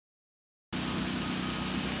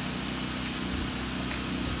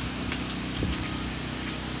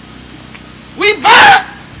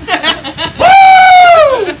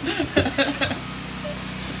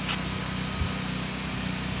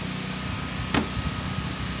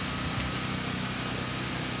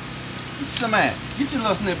Get some of that. Get your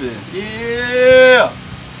little snippet in. Yeah!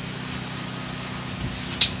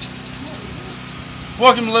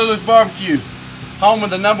 Welcome to Lulus BarBque, home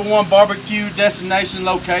of the #1 barbecue destination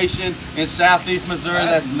location in Southeast Missouri.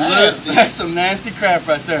 That's nasty. That's some nasty crap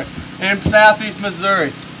right there. In Southeast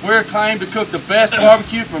Missouri. We're acclaimed to cook the best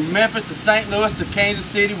barbecue from Memphis to St. Louis to Kansas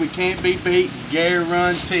City. We can't be beat,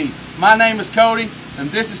 guaranteed. My name is Cody,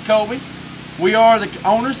 and this is Colby. We are the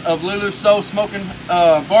owners of Lulus Soul Smoking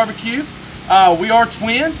Barbecue. We are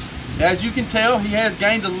twins. As you can tell, he has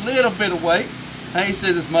gained a little bit of weight. He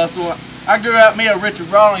says it's muscle. I grew out me a Richard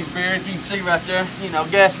Rawlings beard, if you can see right there. You know,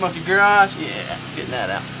 Gas Monkey Garage. Yeah, getting that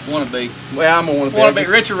out. Wanna be. Well, I'm gonna wanna be.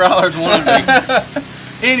 Richard Rawlings wanna be.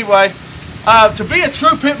 Anyway. To be a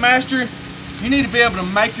true pitmaster, you need to be able to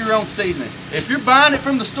make your own seasoning. If you're buying it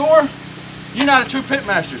from the store, you're not a true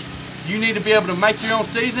pitmaster. You need to be able to make your own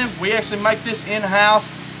seasoning. We actually make this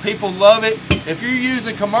in-house. People love it. If you're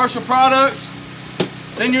using commercial products,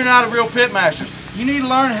 then you're not a real pitmaster. You need to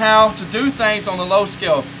learn how to do things on the low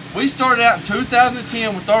scale. We started out in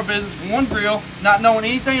 2010 with our business, one grill, not knowing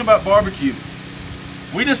anything about barbecue.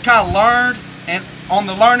 We just kind of learned, and on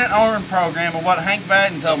the Learn and Earn program of what Hank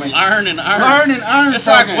Baden told me. Learn and Earn. Learn and Earn. It's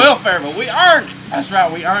like welfare, but we earned it. That's right,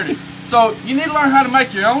 we earned it. So you need to learn how to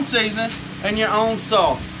make your own seasoning and your own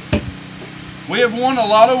sauce. We have won a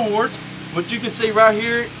lot of awards. What you can see right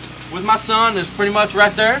here with my son is pretty much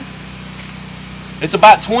right there. It's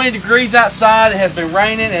about 20 degrees outside. It has been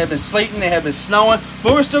raining, it has been sleeting, it has been snowing,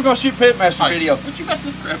 but we're still going to shoot Pitmaster video. What you got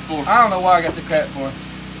this crap for? I don't know why I got the crap for.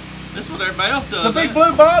 This is what everybody else does. The big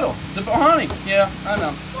blue bottle. The honey. Yeah, I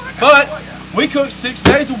know. But we cook 6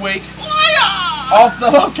 days a week off the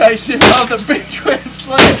location of the Big Red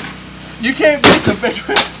Sled. You can't beat the Big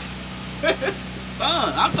Red.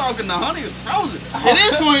 Son, I'm talking the honey is frozen.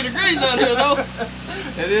 It is 20 degrees out here though.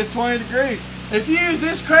 It is 20 degrees. If you use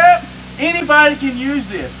this crap, anybody can use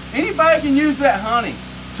this. Anybody can use that honey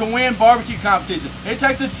to win barbecue competition. It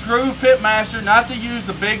takes a true pitmaster not to use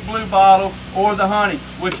the big blue bottle or the honey,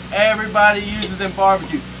 which everybody uses in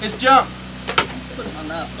barbecue. It's junk. Put my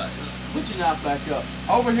knife back up. Put your knife back up.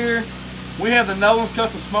 Over here, we have the Lulus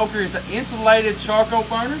Custom Smoker. It's an insulated charcoal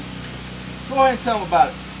burner. Go ahead and tell them about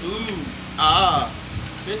it. Ooh,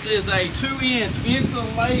 this is a 2-inch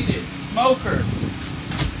insulated smoker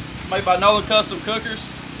made by Lulus Custom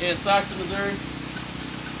Cookers in Saxon, Missouri.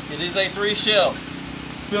 It is a 3-shelf.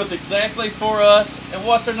 Built exactly for us. And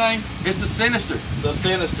what's her name? It's the Sinister. The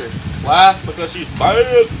Sinister. Why? Because she's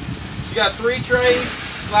bad. She got 3 trays,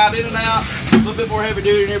 slide in and out, a little bit more heavy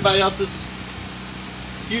duty than everybody else's. A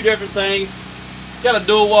few different things. Got a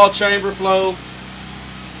dual wall chamber flow.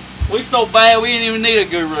 We so bad we didn't even need a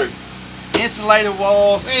guru. Insulated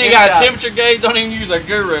walls. We ain't got a temperature gauge, don't even use a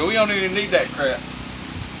guru. We don't even need that crap.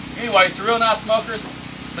 Anyway, it's a real nice smoker.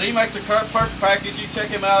 But he makes a perfect package. You check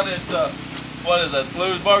him out at what is it?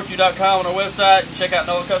 LulusBarBque.com on our website. Check out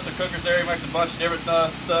Lulus Custom Cookers there. He makes a bunch of different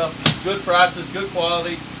stuff. Good prices, good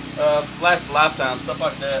quality, lasts a lifetime, stuff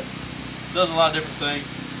like that. Does a lot of different things.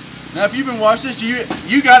 Now, if you've been watching this,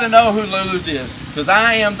 you got to know who Lulus is, because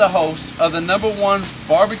I am the host of the #1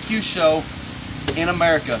 barbecue show in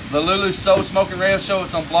America, the Lulus Soul Smoking Radio Show.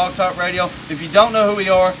 It's on Blog Talk Radio. If you don't know who we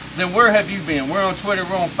are, then where have you been? We're on Twitter,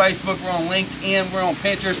 we're on Facebook, we're on LinkedIn, we're on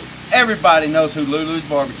Pinterest. Everybody knows who Lulus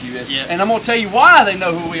BarBque is. Yeah. And I'm going to tell you why they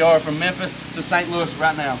know who we are from Memphis to St. Louis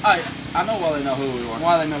right now. I know why they know who we are.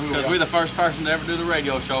 Why they know who we are. Because we're the first person to ever do the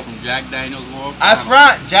radio show from Jack Daniels World. That's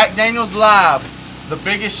right. Jack Daniels Live. The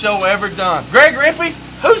biggest show ever done. Greg Rippey?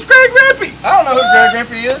 Who's Greg Rippey? I don't know who Greg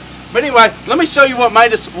Rippey is. But anyway, let me show you what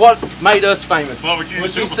made us famous. Barbecue.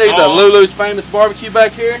 Would you see the Lulus famous barbecue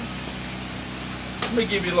back here? Let me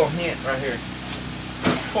give you a little hint right here.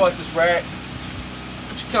 Pull out this rack. Why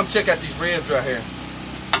don't you come check out these ribs right here?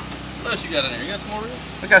 What else you got in there? You got some more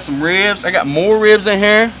ribs? I got some ribs. I got more ribs in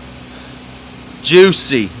here.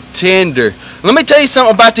 Juicy, tender. Let me tell you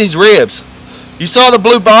something about these ribs. You saw the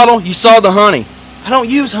blue bottle, you saw the honey. I don't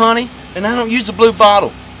use honey, and I don't use the blue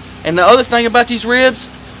bottle. And the other thing about these ribs,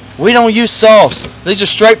 we don't use sauce. These are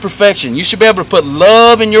straight perfection. You should be able to put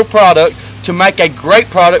love in your product to make a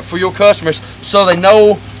great product for your customers so they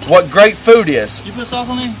know what great food is. You put sauce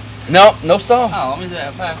on it? No, no sauce. Oh, let me do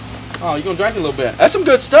that pack. Oh, you're going to drink a little bit. That's some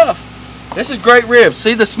good stuff. This is great ribs.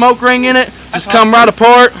 See the smoke ring in it? Just come right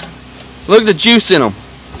apart. Look at the juice in them.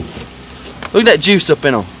 Look at that juice up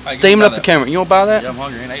in them. Steaming up the camera. You want to buy that? Yeah, I'm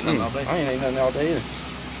hungry. I ain't eating nothing all day. I ain't eating nothing all day either.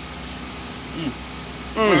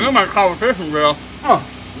 You might call it fishing grill.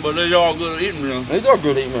 But these are all good eating meals. These are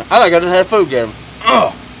good eating meals. I think I just had food gasm.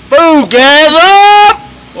 Food gasm!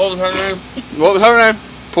 What was her name? What was her name?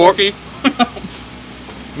 Porky.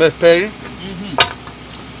 Miss Peggy.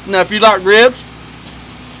 Now, if you like ribs,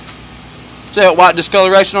 see that white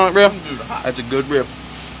discoloration on it, rib? That's a good rib.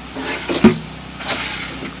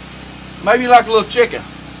 Maybe you like a little chicken.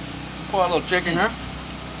 Put a little chicken here.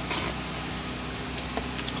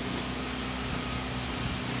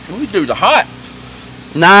 We do the hot.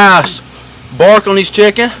 Nice bark on these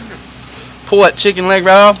chicken. Pull that chicken leg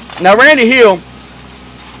right off. Now, Randy Hill,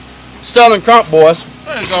 Southern Crump Boys.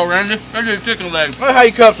 There you go, Randy. There's your chicken leg. Look how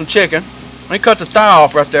you cut some chicken. Let me cut the thigh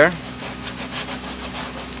off right there.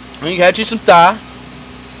 And you got you some thigh.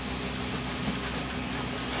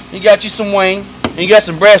 You got you some wing. And you got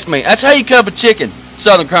some breast meat. That's how you cut a chicken,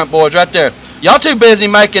 Southern Crump Boys, right there. Y'all too busy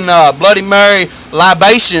making Bloody Mary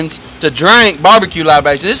libations to drink, barbecue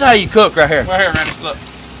libations. This is how you cook right here. Right here, Randy. Look.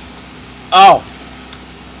 Oh.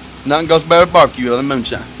 Nothing goes better with barbecue than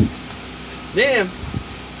moonshine. Then,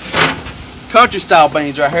 country style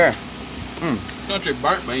beans right here. Country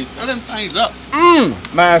burnt beans. Throw them things up. Man,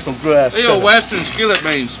 that's some good ass These stuff. are Western skillet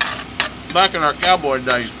beans. Back in our cowboy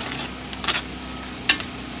days.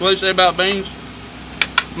 What do you say about beans?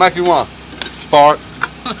 Make you want fart.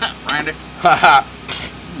 Randy.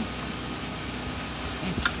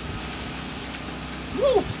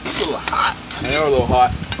 Woo, it's a little hot. They're a little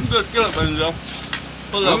hot. Some good skillet beans though.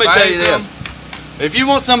 Let me tell you this. If you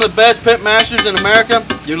want some of the best Pitmasters in America,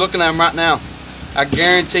 you're looking at them right now. I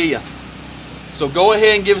guarantee you. So go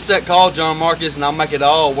ahead and give us that call, John Marcus, and I'll make it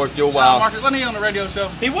all worth your while. John Marcus, wasn't he on the radio show?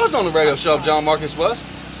 He was on the radio show, John Marcus was.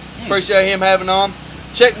 Appreciate him having on.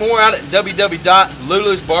 Check more out at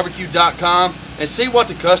www.lulusbarbque.com and see what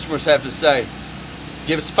the customers have to say.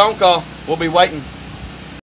 Give us a phone call. We'll be waiting.